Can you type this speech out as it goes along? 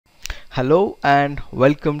Hello and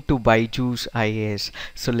welcome to BYJU'S IAS.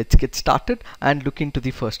 So let's get started and look into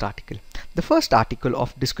the first article. The first article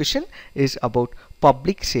of discussion is about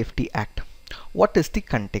Public Safety Act. What is the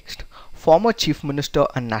context? Former Chief Minister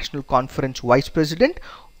and National Conference Vice President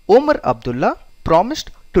Omar Abdullah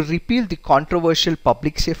promised to repeal the controversial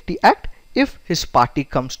Public Safety Act if his party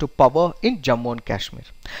comes to power in Jammu and Kashmir.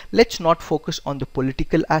 Let's not focus on the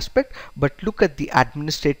political aspect but look at the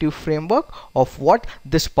administrative framework of what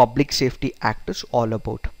this Public Safety Act is all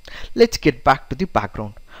about. Let's get back to the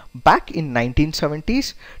background. Back in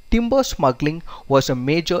 1970s, timber smuggling was a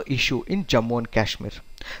major issue in Jammu and Kashmir.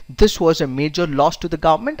 This was a major loss to the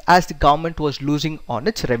government as the government was losing on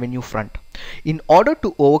its revenue front. In order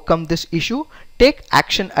to overcome this issue, take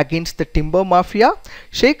action against the timber mafia,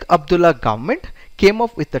 Sheikh Abdullah government came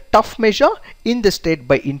up with a tough measure in the state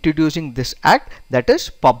by introducing this act, that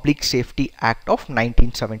is Public Safety Act of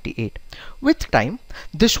 1978. With time,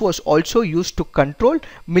 this was also used to control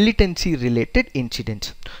militancy related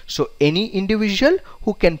incidents. So any individual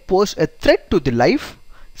who can pose a threat to the life,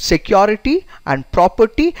 security and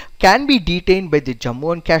property can be detained by the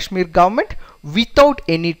Jammu and Kashmir government without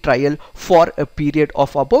any trial for a period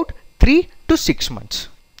of about 3 to 6 months.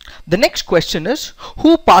 The next question is,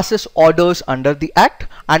 who passes orders under the Act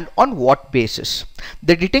and on what basis?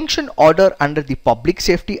 The detention order under the Public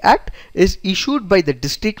Safety Act is issued by the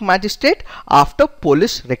district magistrate after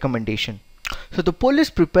police recommendation. So the police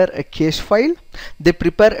prepare a case file, they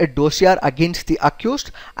prepare a dossier against the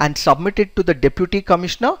accused and submit it to the deputy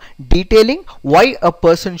commissioner detailing why a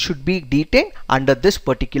person should be detained under this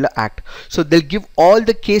particular act. So they'll give all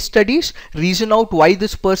the case studies, reason out why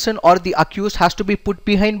this person or the accused has to be put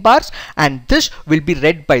behind bars, and this will be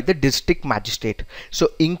read by the district magistrate. So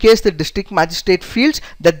in case the district magistrate feels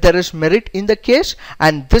that there is merit in the case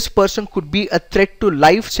and this person could be a threat to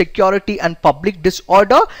life, security and public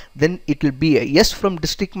disorder, then it will be a yes from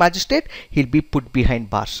district magistrate, he'll be put behind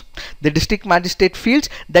bars. The district magistrate feels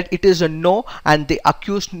that it is a no and the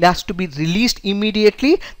accused has to be released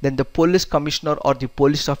immediately, then the police commissioner or the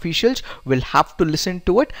police officials will have to listen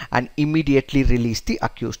to it and immediately release the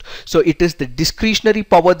accused. So it is the discretionary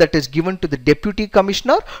power that is given to the deputy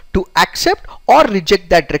commissioner to accept or reject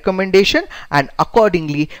that recommendation and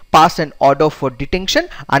accordingly pass an order for detention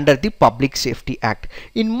under the Public Safety Act.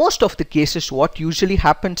 In most of the cases, what usually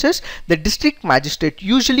happens is the district magistrate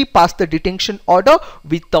usually pass the detention order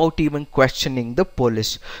without even questioning the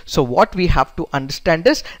police. So what we have to understand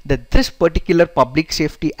is that this particular Public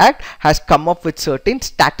Safety Act has come up with certain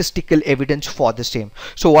statistical evidence for the same.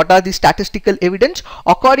 So what are the statistical evidence?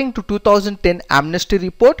 According to 2010 Amnesty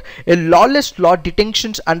report, a lawless law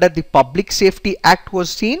detentions under the Public Safety Act was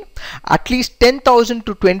seen. At least 10,000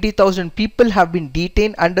 to 20,000 people have been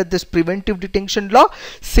detained under this preventive detention law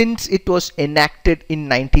since it was enacted in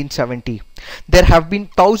 1970. There have been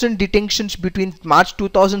 1,000 detentions between March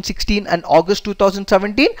 2016 and August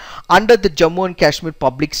 2017 under the Jammu and Kashmir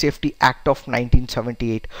Public Safety Act of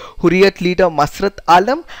 1978. Hurriyat leader Masrat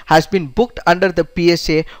Alam has been booked under the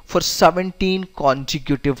PSA for 17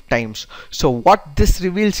 consecutive times. So what this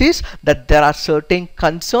reveals is that there are certain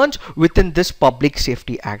concerns within this Public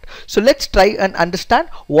Safety Act. So let's try and understand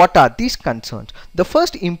what are these concerns. The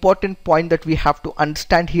first important point that we have to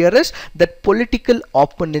understand here is that political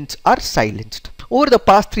opponents are silenced. Over the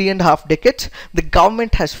past 3.5 decades, the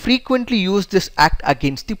government has frequently used this act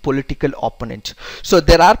against the political opponents. So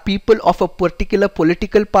there are people of a particular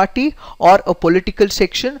political party or a political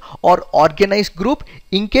section or organized group.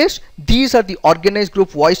 In case these are the organized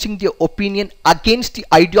group voicing their opinion against the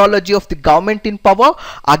ideology of the government in power,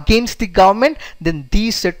 against the government, then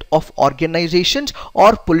these set of organizations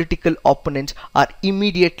or political opponents are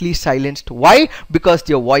immediately silenced. Why? Because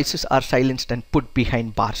their voices are silenced and put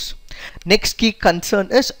behind bars. Next key concern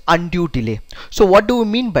is undue delay. So what do we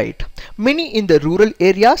mean by it? Many in the rural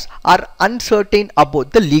areas are uncertain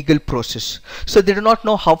about the legal process. So they do not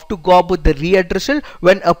know how to go about the readdressal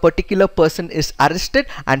when a particular person is arrested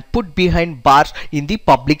and put behind bars in the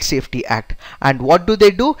Public Safety Act. And what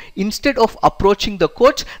do? Instead of approaching the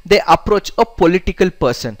courts, they approach a political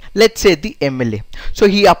person, let's say the MLA. So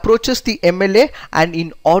he approaches the MLA and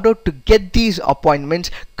in order to get these appointments,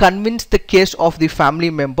 convince the case of the family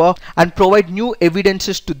member and provide new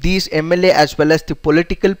evidences to these MLA as well as the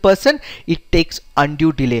political person, it takes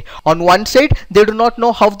undue delay. On one side, they do not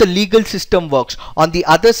know how the legal system works. On the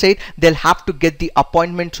other side, they'll have to get the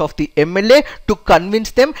appointments of the MLA to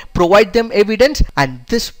convince them, provide them evidence, and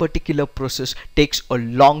this particular process takes a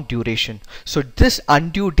long duration. So this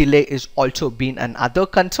undue delay is also been another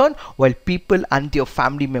concern while people and their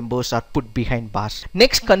family members are put behind bars.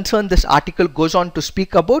 Next concern this article goes on to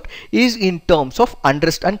speak about about is in terms of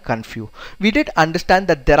unrest and curfew. We did understand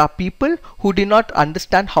that there are people who do not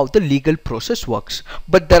understand how the legal process works,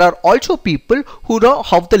 but there are also people who know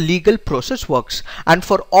how the legal process works, and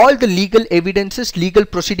for all the legal evidences, legal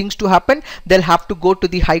proceedings to happen, they'll have to go to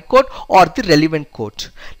the High Court or the relevant courts.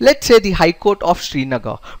 Let's say the High Court of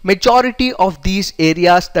Srinagar. Majority of these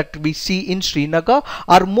areas that we see in Srinagar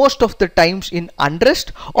are most of the times in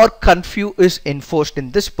unrest or curfew is enforced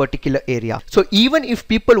in this particular area. So even if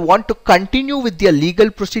people want to continue with their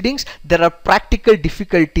legal proceedings, there are practical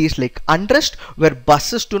difficulties like unrest where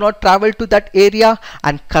buses do not travel to that area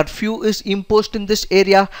and curfew is imposed in this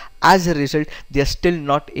area. As a result, they are still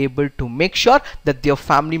not able to make sure that their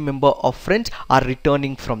family member or friends are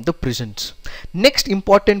returning from the prisons. Next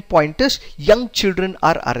important point is young children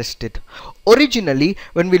are arrested. Originally,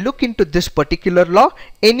 when we look into this particular law,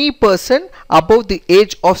 any person above the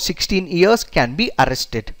age of 16 years can be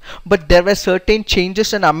arrested. But there were certain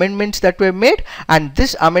changes and amendments that were made, and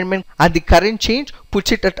this amendment and the current change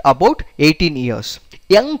puts it at about 18 years.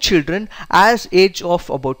 Young children as age of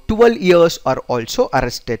about 12 years are also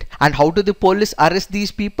arrested. And how do the police arrest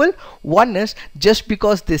these people? One is just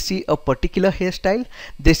because they see a particular hairstyle,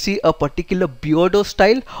 they see a particular beardo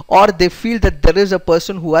style, or they feel that there is a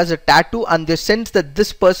person who has a tattoo and they sense that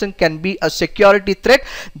this person can be a security threat.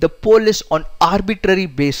 The police on arbitrary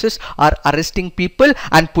basis are arresting people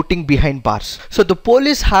and putting behind bars. So the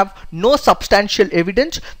police have no substantial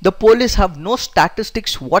evidence, the police have no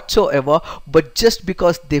statistics whatsoever, but just because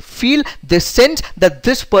they feel, they sense that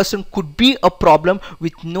this person could be a problem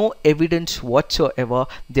with no evidence whatsoever,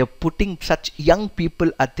 they are putting such young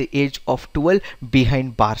people at the age of 12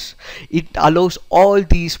 behind bars. It allows all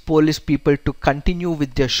these police people to continue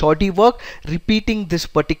with their shoddy work, repeating this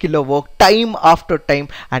particular work time after time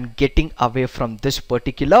and getting away from this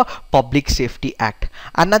particular Public Safety Act.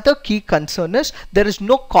 Another key concern is there is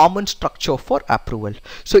no common structure for approval.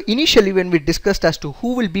 So initially when we discussed as to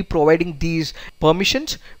who will be providing these permissions,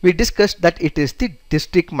 we discussed that it is the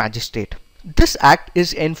district magistrate. This act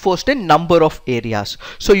is enforced in number of areas.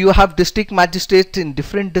 So you have district magistrates in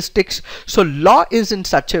different districts. So law is in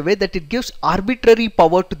such a way that it gives arbitrary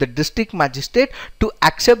power to the district magistrate to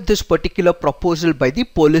accept this particular proposal by the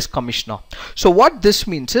police commissioner. So what this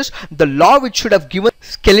means is the law which should have given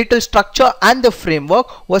skeletal structure and the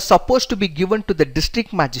framework was supposed to be given to the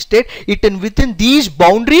district magistrate. It is within these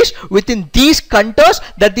boundaries, within these contours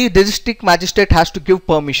that the district magistrate has to give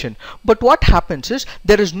permission. But what happens is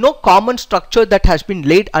there is no common structure that has been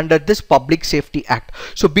laid under this Public Safety Act.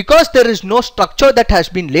 So because there is no structure that has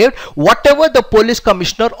been laid, whatever the police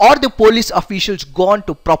commissioner or the police officials go on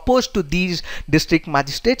to propose to these district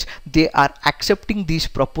magistrates, they are accepting these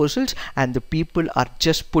proposals and the people are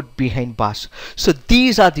just put behind bars. So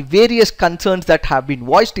these are the various concerns that have been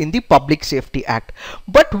voiced in the Public Safety Act.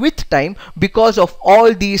 But with time, because of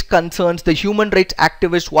all these concerns, the human rights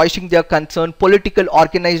activists voicing their concern, political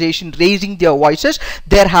organizations raising their voices,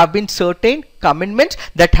 there have been certain amendments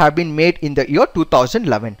that have been made in the year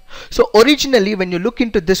 2011. So originally when you look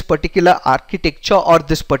into this particular architecture or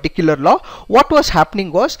this particular law, what was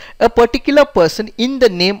happening was a particular person in the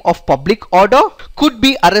name of public order could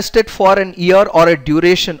be arrested for an year or a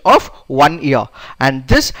duration of 1 year, and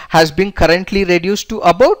this has been currently reduced to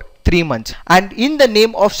about 3 months. And in the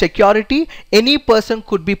name of security, any person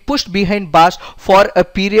could be pushed behind bars for a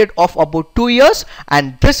period of about 2 years,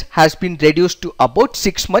 and this has been reduced to about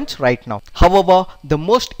 6 months right now. However, the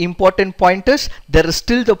most important point is there is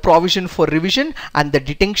still the provision for revision, and the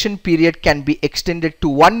detention period can be extended to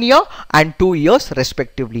 1 year and 2 years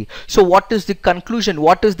respectively. So what is the conclusion?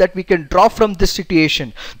 What is that we can draw from this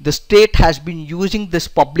situation? The state has been using this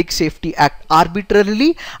Public Safety Act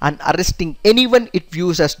arbitrarily and arresting anyone it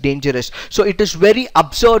views as dangerous. So it is very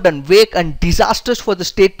absurd and vague and disastrous for the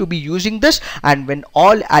state to be using this, and when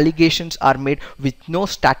all allegations are made with no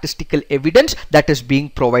statistical evidence that is being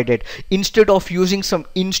provided. Instead of using some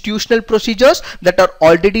institutional procedures that are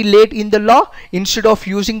already laid in the law, instead of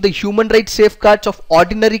using the human rights safeguards of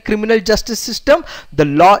ordinary criminal justice system, the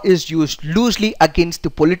law is used loosely against the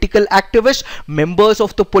political activists, members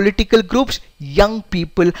of the political groups, young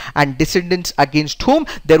people and descendants against whom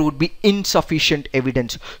there would be insufficient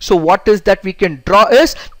evidence. So what is that we can draw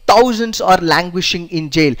is thousands are languishing in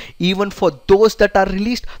jail. Even for those that are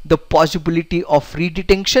released, the possibility of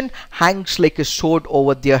redetention hangs like a sword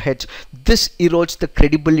over their heads. This erodes the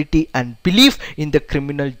credibility and belief in the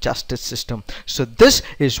criminal justice system. So this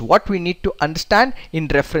is what we need to understand in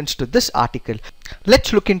reference to this article.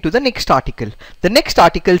 Let's look into the next article. The next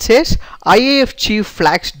article says IAF chief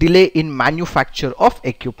flags delay in manufacture of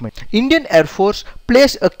equipment. Indian Air Force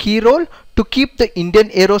plays a key role to to keep the Indian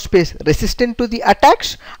aerospace resistant to the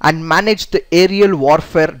attacks and manage the aerial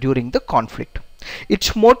warfare during the conflict.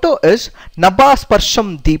 Its motto is Nabha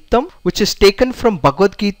Sparsham Deeptam, which is taken from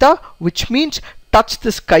Bhagavad Gita, which means touch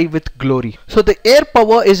the sky with glory. So the air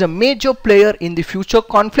power is a major player in the future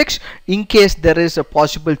conflicts in case there is a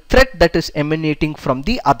possible threat that is emanating from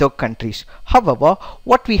the other countries. However,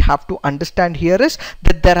 what we have to understand here is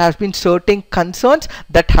that there has been certain concerns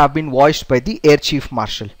that have been voiced by the Air Chief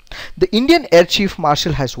Marshal. The Indian Air Chief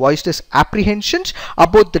Marshal has voiced his apprehensions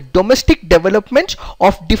about the domestic developments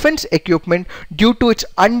of defense equipment due to its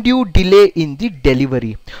undue delay in the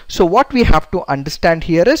delivery. So what we have to understand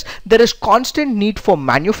here is there is constant need for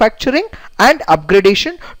manufacturing and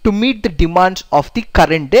upgradation to meet the demands of the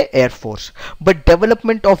current day Air Force. But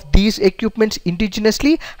development of these equipments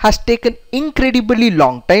indigenously has taken incredibly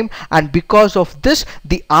long time, and because of this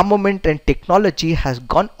the armament and technology has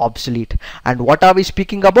gone obsolete. And what are we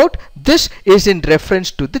speaking about? This is in reference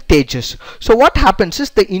to the Tejas. So what happens is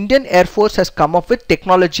the Indian Air Force has come up with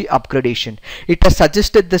technology upgradation. It has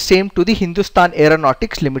suggested the same to the Hindustan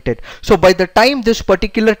Aeronautics Limited. So by the time this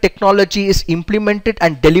particular technology is implemented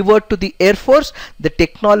and delivered to the Air Force, the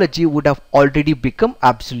technology would have already become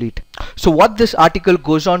obsolete. So what this article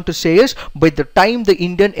goes on to say is, by the time the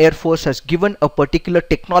Indian Air Force has given a particular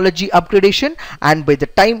technology upgradation and by the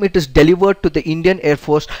time it is delivered to the Indian Air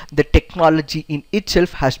Force, the technology in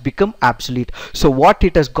itself has become obsolete. So what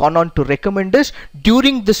it has gone on to recommend is,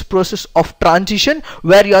 during this process of transition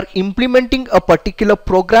where you are implementing a particular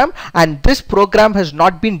program and this program has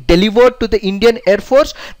not been delivered to the Indian Air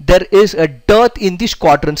Force, there is a dearth in the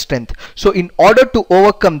squadron strength. So in order to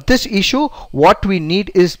overcome this issue, what we need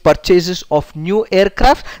is purchases of new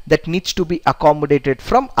aircraft that needs to be accommodated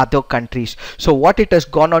from other countries. So what it has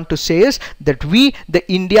gone on to say is that we, the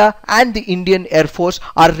India and the Indian Air Force,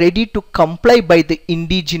 are ready to comply by the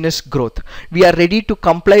indigenous growth. We are ready to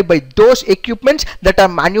comply by those equipments that are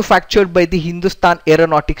manufactured by the Hindustan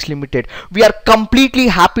Aeronautics Limited. We are completely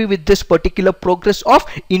happy with this particular progress of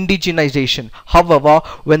indigenization. However,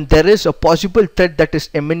 when there is a possible threat that is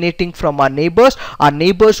emanating from our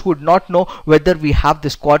neighbors would not know whether we have the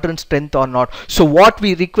squadron strength or not. So what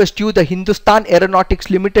we request you, the Hindustan Aeronautics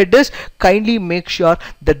Limited, is kindly make sure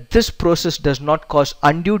that this process does not cause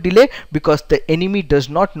undue delay, because the enemy does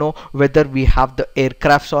not know whether we have the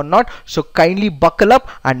aircrafts or not. So kindly buckle up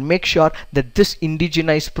and make sure that this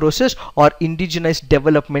indigenized process or indigenized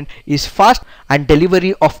development is fast and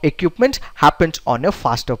delivery of equipments happens on a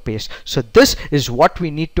faster pace. So this is what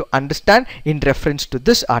we need to understand in reference to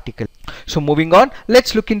this article. So moving on,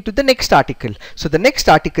 let's look into the next article. So the next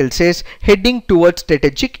article says heading towards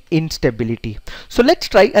strategic instability. So let's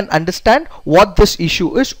try and understand what this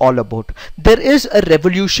issue is all about. There is a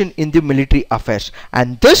revolution in the military affairs,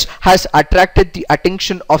 and this has attracted the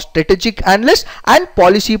attention of strategic analysts and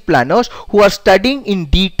policy planners who are studying in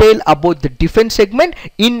detail about the defense segment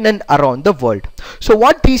in and around the world. So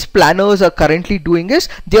what these planners are currently doing is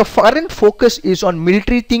their current focus is on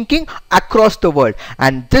military thinking across the world,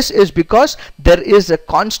 and this is because there is a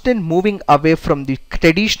constant moving away from the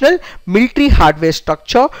traditional military hardware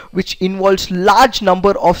structure, which involves large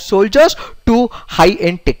number of soldiers, to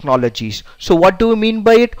high-end technologies. So what do we mean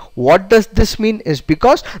by it? What does this mean is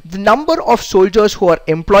because the number of soldiers who are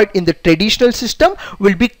employed in the traditional system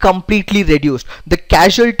will be completely reduced. The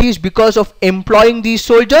casualties because of employing these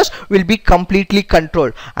soldiers will be completely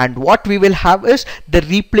controlled, and what we will have is the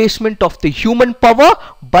replacement of the human power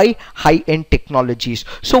by high-end technologies.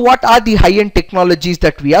 So what are the high-end technologies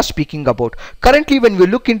that we are speaking about? Currently, when we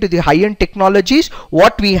look into the high-end technologies,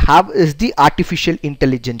 what we have is the artificial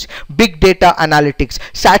intelligence, big data analytics,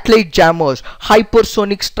 satellite jammers,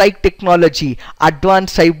 hypersonic strike technology,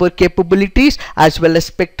 advanced cyber capabilities, as well as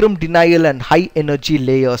spectrum denial and high energy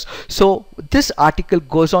layers. So this article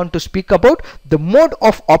goes on to speak about the mode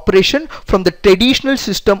of operation from the traditional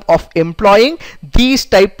system of employing these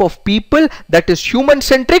type of people, that is human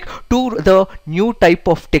centric, to the new type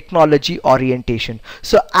of technology orientation.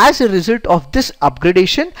 So as a result of this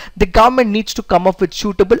upgradation, the government needs to come up with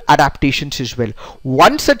suitable adaptations as well.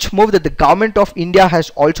 One such move that the government of India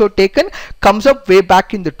has also taken comes up way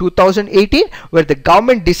back in the 2018, where the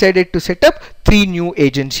government decided to set up 3 new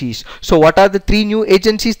agencies. So what are the 3 new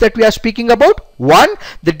agencies that we are speaking about? One,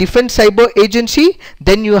 the Defense Cyber Agency,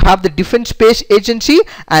 then you have the Defense Space Agency,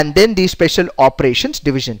 and then the Special Operations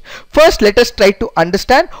Division. First, let us try to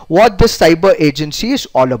understand what this cyber agency is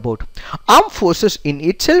all about. Armed forces in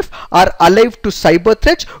itself are alive to cyber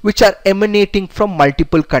threats which are emanating from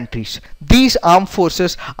multiple countries. These armed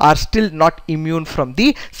forces are still not immune from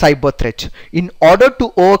the cyber threats. In order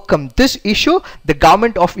to overcome this issue, the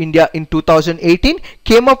government of India in 2018 2018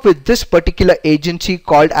 came up with this particular agency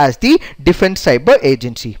called as the Defense Cyber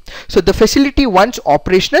Agency. So the facility, once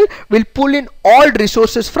operational, will pull in all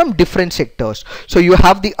resources from different sectors. So you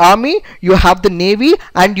have the Army, you have the Navy,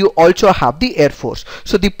 and you also have the Air Force.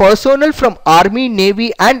 So the personnel from Army,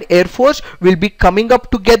 Navy and Air Force will be coming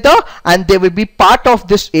up together, and they will be part of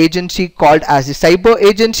this agency called as the Cyber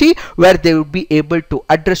Agency, where they will be able to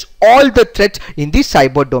address all the threats in the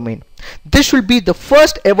cyber domain. This will be the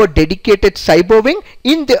first ever dedicated cyber wing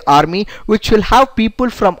in the army, which will have people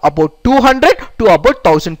from about 200 to about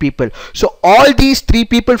 1000 people. So all these three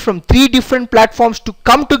people from three different platforms to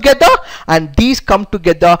come together, and these come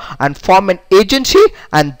together and form an agency,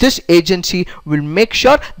 and this agency will make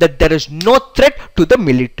sure that there is no threat to the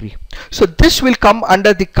military. So this will come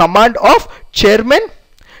under the command of Chairman,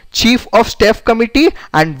 Chief of Staff Committee,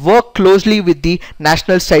 and work closely with the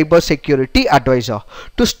National Cyber Security Advisor.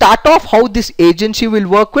 To start off, how this agency will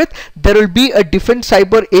work with, there will be a Defense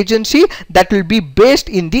Cyber Agency that will be based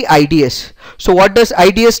in the IDS. So what does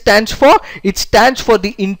IDS stands for? It stands for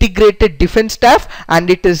the Integrated Defense Staff, and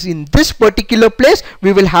it is in this particular place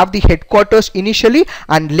we will have the headquarters initially,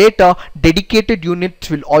 and later dedicated units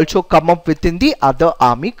will also come up within the other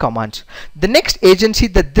army commands. The next agency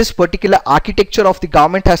that this particular architecture of the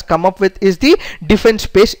government has come up with is the Defense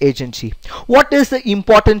Space Agency. What is the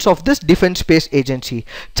importance of this Defense Space Agency?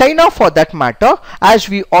 China, for that matter, as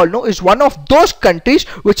we all know, is one of those countries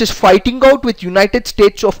which is fighting out with United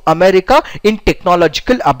States of America in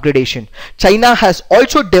technological upgradation. China has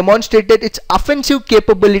also demonstrated its offensive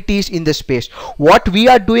capabilities in the space. What we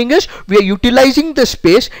are doing is we are utilizing the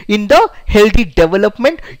space in the healthy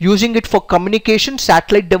development, using it for communication,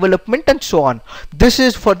 satellite development and so on. This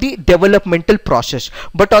is for the developmental process.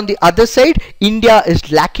 But on the other side, India is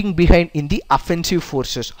lacking behind in the offensive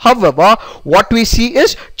forces. However, what we see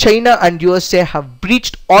is China and USA have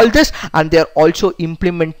breached all this, and they are also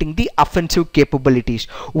implementing the offensive capabilities.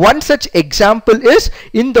 One such example is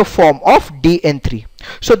in the form of DN3.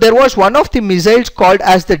 So there was one of the missiles called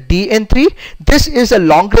as the DN3. This is a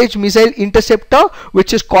long range missile interceptor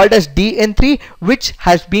which is called as DN3, which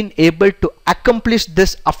has been able to accomplish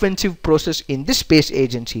this offensive process in the space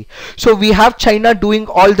agency. So we have China doing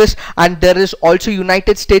all this, and there is also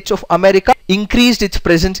United States of America increased its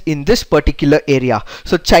presence in this particular area.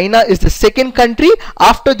 So China is the second country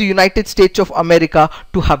after the United States of America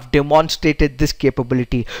to have demonstrated this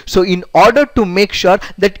capability. So in order to make sure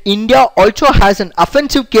that India also has an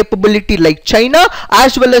offensive capability like China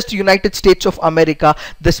as well as the United States of America,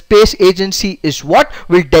 the space agency is what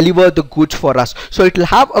will deliver the goods for us. So it will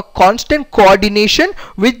have a constant coordination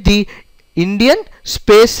with the Indian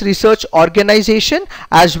Space Research Organization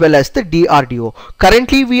as well as the DRDO.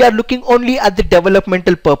 Currently we are looking only at the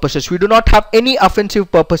developmental purposes. We do not have any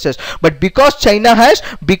offensive purposes, but because China has,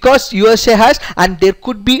 because USA has, and there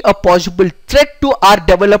could be a possible threat to our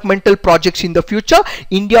developmental projects in the future,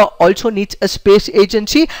 India also needs a space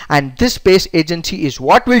agency, and this space agency is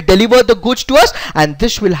what will deliver the goods to us, and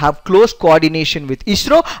this will have close coordination with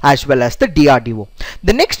ISRO as well as the DRDO.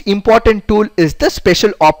 The next important tool is the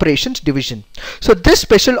Special Operations Division. So this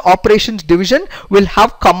Special Operations Division will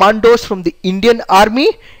have commandos from the Indian Army,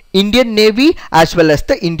 Indian Navy as well as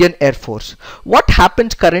the Indian Air Force. What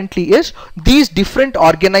happens currently is these different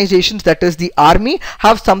organizations, that is the Army,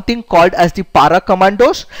 have something called as the Para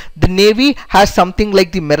Commandos, the Navy has something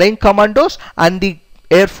like the Marine Commandos, and the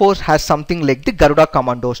Air Force has something like the Garuda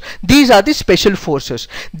Commandos. These are the special forces.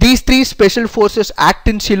 These three special forces act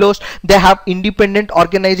in silos. They have independent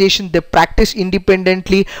organization. They practice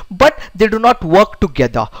independently, but they do not work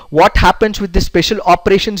together. What happens with the Special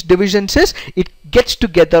Operations Divisions is it gets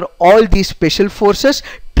together all these special forces,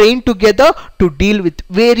 trained together to deal with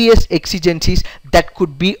various exigencies that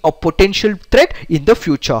could be a potential threat in the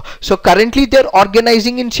future. So currently they are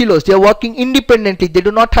organizing in silos, they are working independently, they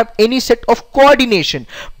do not have any set of coordination.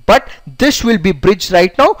 But this will be bridged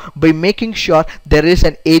right now by making sure there is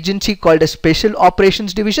an agency called a Special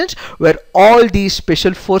Operations Divisions, where all these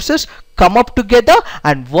special forces come up together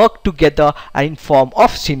and work together in form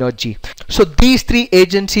of synergy. So these three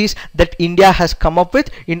agencies that India has come up with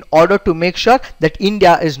in order to make sure that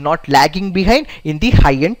India is not lagging behind in the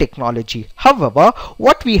high-end technology. However,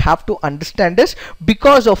 what we have to understand is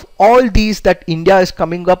because of all these that India is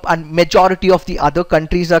coming up and majority of the other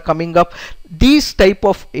countries are coming up, these type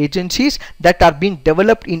of agencies that are being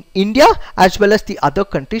developed in India as well as the other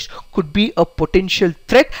countries could be a potential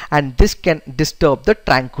threat, and this can disturb the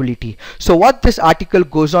tranquility. So what this article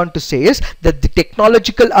goes on to say is that the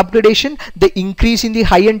technological upgradation, the increase in the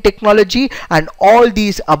high-end technology, and all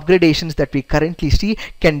these upgradations that we currently see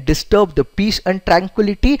can disturb the peace and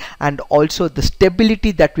tranquility and also the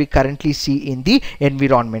stability that we currently see in the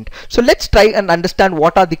environment. So let's try and understand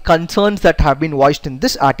what are the concerns that have been voiced in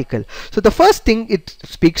this article. So the first thing it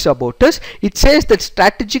speaks about is, it says that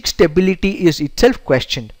strategic stability is itself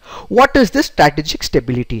questioned. What is this strategic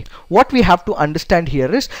stability? What we have to understand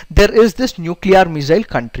here is, there is this nuclear missile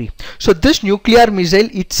country. So this nuclear missile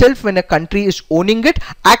itself, when a country is owning it,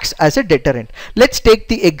 acts as a deterrent. Let's take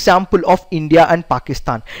the example of India and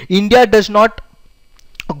Pakistan. India does not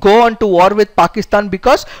go on to war with Pakistan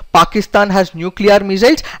because Pakistan has nuclear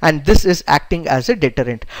missiles, and this is acting as a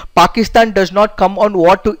deterrent. Pakistan does not come on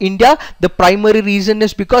war to India. The primary reason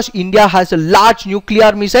is because India has a large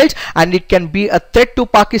nuclear missiles and it can be a threat to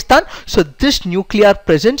Pakistan. So this nuclear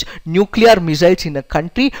presence, nuclear missiles in a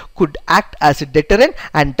country could act as a deterrent,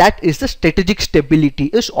 and that is the strategic stability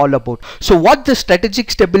is all about. So what the strategic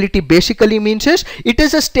stability basically means is, it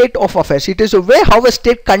is a state of affairs. It is a way how a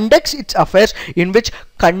state conducts its affairs, in which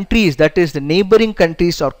countries, that is the neighboring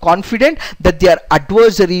countries, are confident that their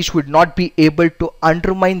adversaries would not be able to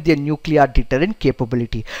undermine their nuclear deterrent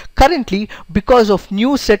capability. Currently, because of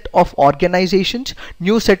new set of organizations,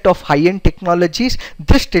 new set of high-end technologies,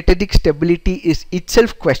 this strategic stability is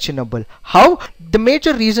itself questionable. How? The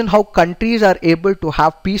major reason how countries are able to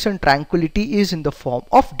have peace and tranquility is in the form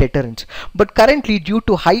of deterrence. But currently, due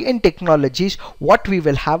to high-end technologies, what we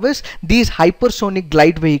will have is, these hypersonic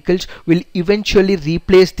glide vehicles will eventually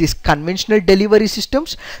replace these conventional delivery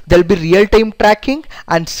systems. There will be real-time tracking,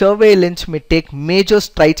 and surveillance may take major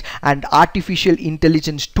strides, and artificial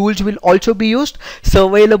intelligence tools will also be used.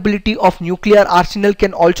 Survivability of nuclear arsenal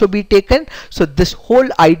can also be taken. So this whole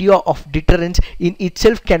idea of deterrence in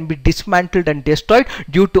itself can be dismantled and destroyed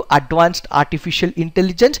due to advanced artificial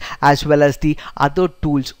intelligence as well as the other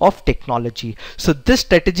tools of technology. So this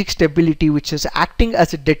strategic stability, which is acting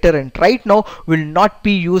as a deterrent right now, will not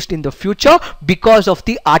be used in the future because of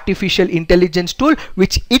the artificial intelligence tool,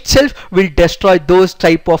 which itself will destroy those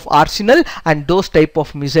type of arsenal and those type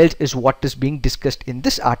of missiles, is what is being discussed in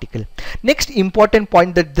this article. Next important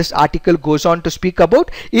point that this article goes on to speak about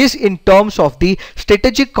is in terms of the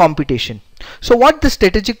strategic competition. So what the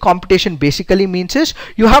strategic competition basically means is,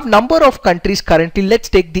 you have number of countries currently. Let's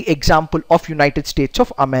take the example of United States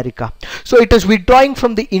of America. So it is withdrawing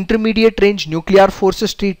from the Intermediate Range Nuclear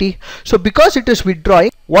Forces Treaty. So because it is withdrawing,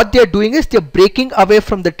 what they are doing is, they are breaking away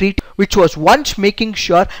from the treaty, which was once making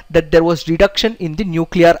sure that there was reduction in the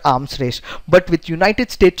nuclear arms race. But with United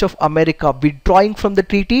States of America withdrawing from the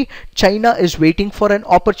treaty, China is waiting for an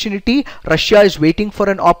opportunity, Russia is waiting for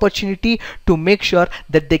an opportunity to make sure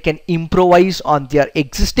that they can improve on their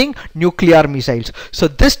existing nuclear missiles. So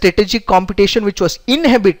this strategic competition, which was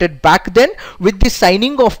inhibited back then with the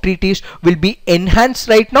signing of treaties, will be enhanced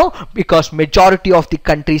right now, because majority of the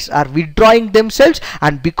countries are withdrawing themselves,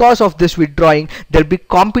 and because of this withdrawing, there will be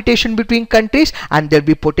competition between countries, and there will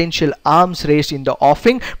be potential arms race in the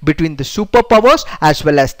offing between the superpowers as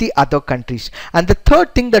well as the other countries. And the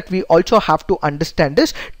third thing that we also have to understand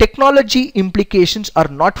is, technology implications are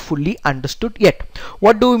not fully understood yet.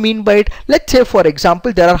 What do we mean by it? Let's say, for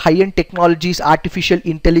example, there are high-end technologies, artificial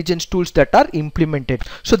intelligence tools that are implemented.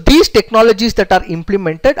 So these technologies that are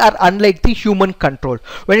implemented are unlike the human control.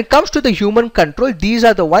 When it comes to the human control, these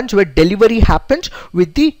are the ones where delivery happens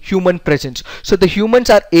with the human presence. So the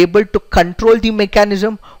humans are able to control the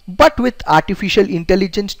mechanism, but with artificial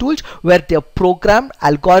intelligence tools where their programmed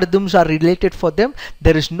algorithms are related for them,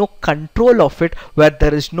 there is no control of it, where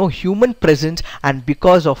there is no human presence, and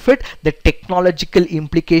because of it, the technological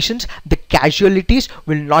implications, the casualties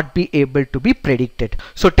will not be able to be predicted.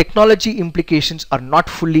 So technology implications are not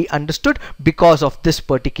fully understood because of this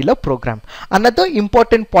particular program. Another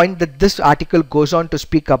important point that this article goes on to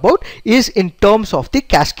speak about is in terms of the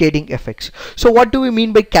cascading effects. So what do we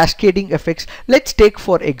mean by cascading effects? Let's take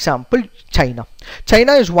for example China.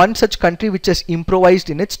 China is one such country which has improvised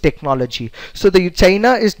in its technology. So the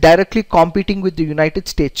China is directly competing with the United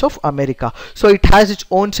States of America. So it has its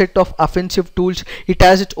own set of offensive tools, it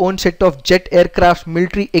has its own set of jet aircraft,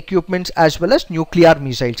 military equipments as well as nuclear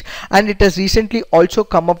missiles, and it has recently also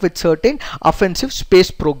come up with certain offensive space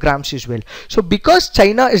programs as well. So because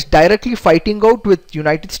China is directly fighting out with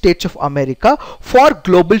United States of America for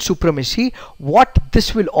global supremacy, what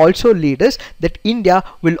this will also lead us that India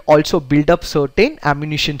will also build up certain certain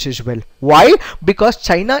ammunitions as well. Why? Because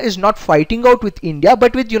China is not fighting out with India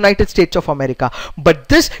but with United States of America. But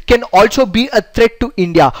this can also be a threat to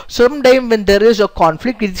India. Sometime when there is a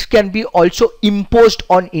conflict, it can be also imposed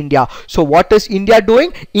on India. So what is India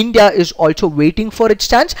doing? India is also waiting for its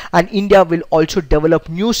chance, and India will also develop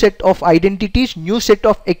new set of identities, new set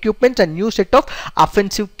of equipments, and new set of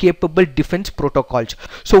offensive capable defense protocols.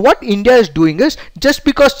 So what India is doing is, just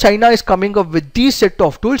because China is coming up with these set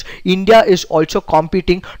of tools, India is also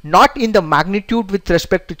competing not in the magnitude with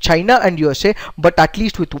respect to China and USA, but at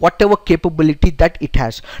least with whatever capability that it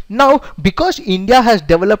has. Now, because India has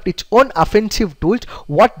developed its own offensive tools,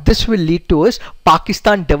 what this will lead to is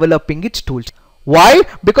Pakistan developing its tools. Why?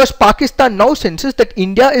 Because Pakistan now senses that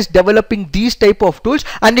India is developing these type of tools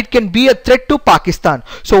and it can be a threat to Pakistan.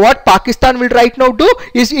 So what Pakistan will right now do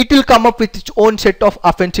is it will come up with its own set of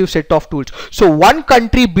offensive set of tools. So one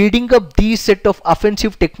country building up these set of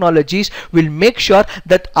offensive technologies will make sure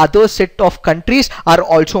that other set of countries are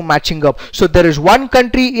also matching up. So there is one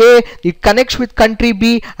country A, it connects with country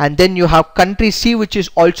B, and then you have country C which is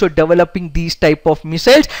also developing these type of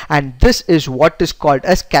missiles, and this is what is called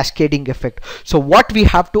as cascading effect. So what we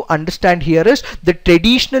have to understand here is the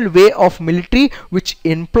traditional way of military which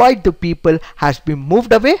employed the people has been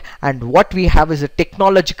moved away, and what we have is a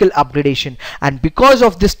technological upgradation. And because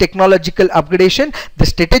of this technological upgradation, the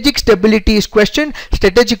strategic stability is questioned,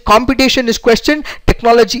 strategic competition is questioned,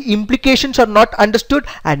 technology implications are not understood,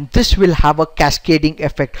 and this will have a cascading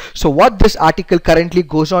effect. So what this article currently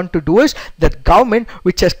goes on to do is that government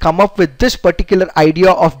which has come up with this particular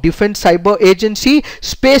idea of defense cyber agency,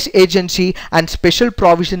 space agency, and special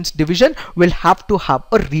provisions division will have to have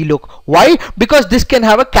a relook. Why? Because this can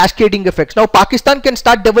have a cascading effects. Now Pakistan can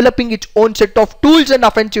start developing its own set of tools and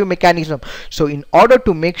offensive mechanism. So in order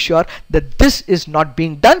to make sure that this is not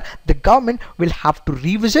being done, the government will have to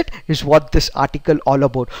revisit is what this article all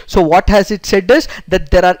about. So what has it said is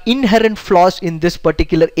that there are inherent flaws in this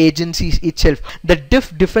particular agency itself. The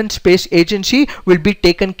Defense Space Agency will be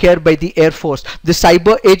taken care by the Air Force. The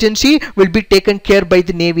Cyber Agency will be taken care by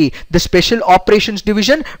the Navy. The Special Operations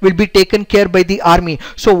Division will be taken care by the Army.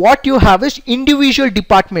 So what you have is individual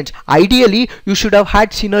departments. Ideally you should have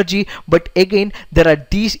had synergy, but again there are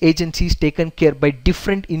these agencies taken care by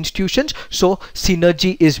different institutions, so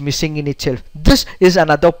synergy is missing in itself. This is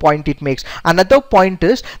another point it makes. Another point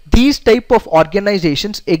is these type of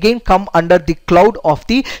organizations again come under the cloud of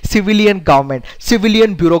the civilian government,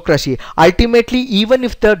 civilian bureaucracy. Ultimately, even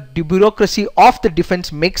if the bureaucracy of the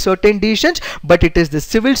defense makes certain decisions, but it is the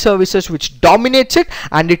civil services which dominates it,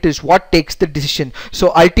 and it is what takes the decision.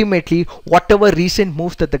 So ultimately, whatever recent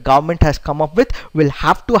moves that the government has come up with will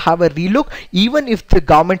have to have a relook. Even if the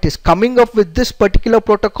government is coming up with this particular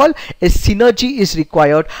protocol, a synergy is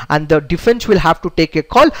required, and the defense will have to take a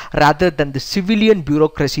call rather than the civilian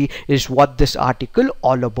bureaucracy is what this article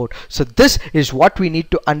all about. So this is what we need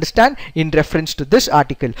to understand in reference to this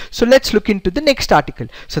article. So let's look into the next article.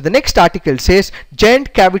 So the next article says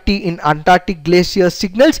giant cavity in Antarctic glacier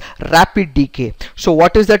signals rapid decay. So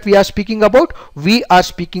what is that we are speaking about? We are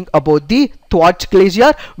speaking about the Thwaites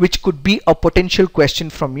Glacier, which could be a potential question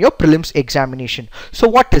from your prelims examination. So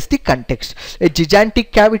what is the context? A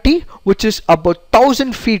gigantic cavity which is about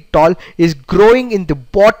 1000 feet tall is growing in the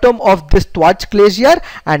bottom of this Thwaites Glacier,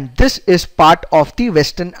 and this is part of the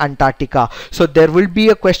Western Antarctica. So there will be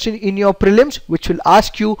a question in your prelims which will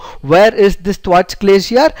ask you, where is this Thwaites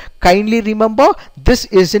Glacier? Kindly remember, this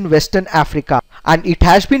is in Western Africa, and it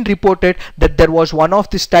has been reported that there was one of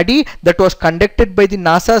the study that was conducted by the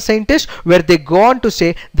NASA scientists where they go on to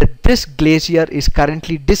say that this glacier is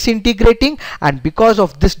currently disintegrating, and because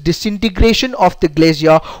of this disintegration of the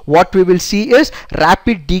glacier, what we will see is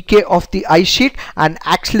rapid decay of the ice sheet and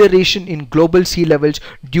acceleration in global sea levels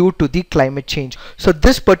due to the climate change. So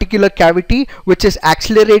this particular cavity which is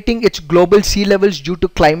accelerating its global sea levels due to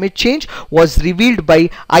climate change was revealed by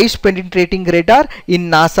ice penetrating radar in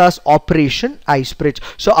NASA's Operation Ice Bridge.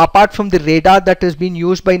 So apart from the radar that has been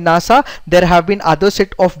used by NASA, there have been other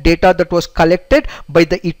set of data that was collected by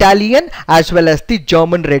the Italian as well as the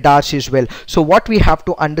German radars as well. So what we have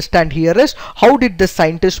to understand here is, how did the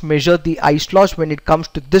scientists measure the ice loss when it comes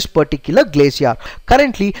to this particular glacier?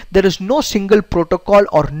 Currently there is no single protocol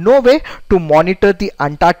or no way to monitor the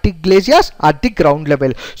Antarctic glaciers at the ground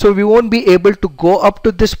level. So we won't be able to go up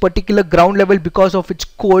to this particular ground level because of its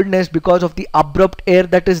coldness, because of the abrupt air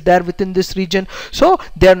that is there within this region, operation, so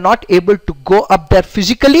they are not able to go up there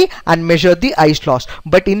physically and measure the ice loss.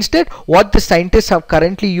 But instead, what the scientists have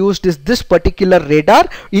currently used is this particular radar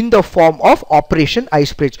in the form of Operation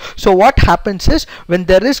Ice Bridge. So what happens is, when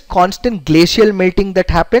there is constant glacial melting that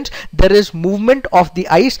happens, there is movement of the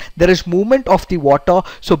ice, there is movement of the water.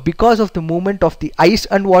 So because of the movement of the ice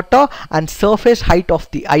and water and surface height of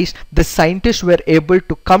the ice, the scientists were able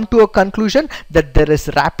to come to a conclusion that there is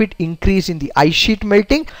rapid increase in the ice sheet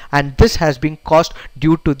melting, and this has been caused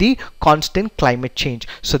due to the constant climate change.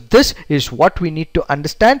 So this is what we need to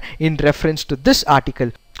understand in reference to this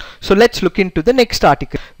article. So let's look into the next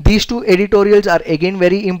article. These two editorials are again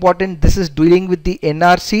very important. This is dealing with the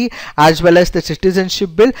NRC as well as the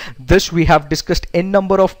citizenship bill. This we have discussed n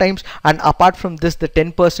number of times, and apart from this, the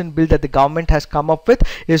 10% bill that the government has come up with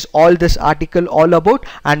is all this article all about,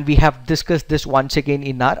 and we have discussed this once again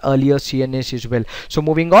in our earlier CNAs as well. So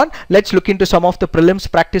moving on, let's look into some of the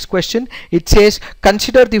prelims practice question. It says,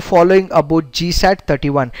 consider the following about GSAT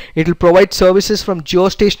 31. It will provide services from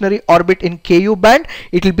geostationary orbit in KU band.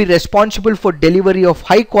 It will be responsible for delivery of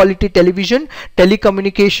high quality television,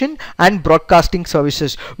 telecommunication and broadcasting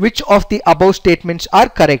services. Which of the above statements are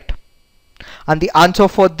correct? And the answer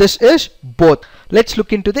for this is both. Let's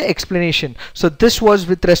look into the explanation. So this was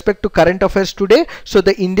with respect to current affairs today. So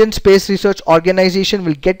the Indian Space Research Organization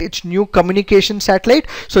will get its new communication satellite.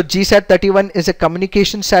 So GSAT 31 is a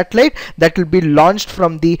communication satellite that will be launched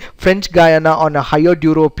from the French Guiana on a hired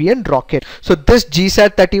European rocket. So this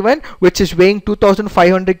GSAT 31, which is weighing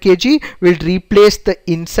 2500 kg, will replace the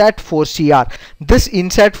INSAT 4CR. This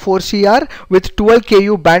INSAT 4CR with 12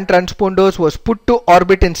 KU band transponders was put to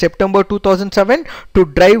orbit in September 2007 to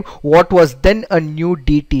drive what was then a new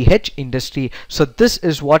DTH industry. So this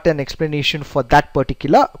is what an explanation for that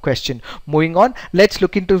particular question. Moving on, let's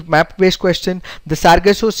look into map based question. The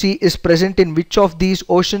Sargasso Sea is present in which of these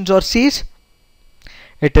oceans or seas?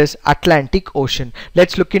 It is Atlantic Ocean.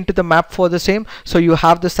 Let's look into the map for the same. So you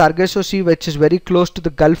have the Sargasso Sea, which is very close to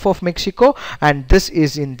the Gulf of Mexico, and this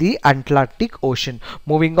is in the Atlantic Ocean.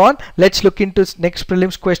 Moving on, let's look into next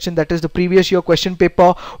prelims question, that is the previous year question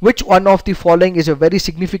paper. Which one of the following is a very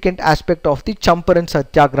significant aspect of the Champaran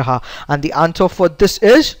Satyagraha? And the answer for this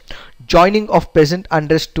is joining of peasant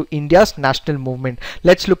unrest to India's national movement.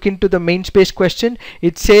 Let's look into the main space question.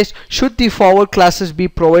 It says, should the forward classes be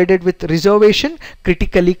provided with reservation?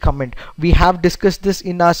 Critically comment. We have discussed this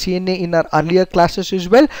in our CNA in our earlier classes as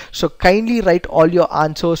well. So kindly write all your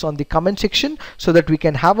answers on the comment section so that we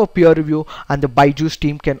can have a peer review and the BYJU'S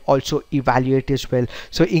team can also evaluate as well.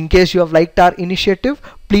 So in case you have liked our initiative,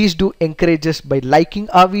 please do encourage us by liking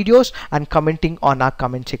our videos and commenting on our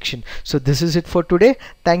comment section. So this is it for today.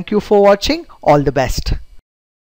 Thank you for watching. All the best.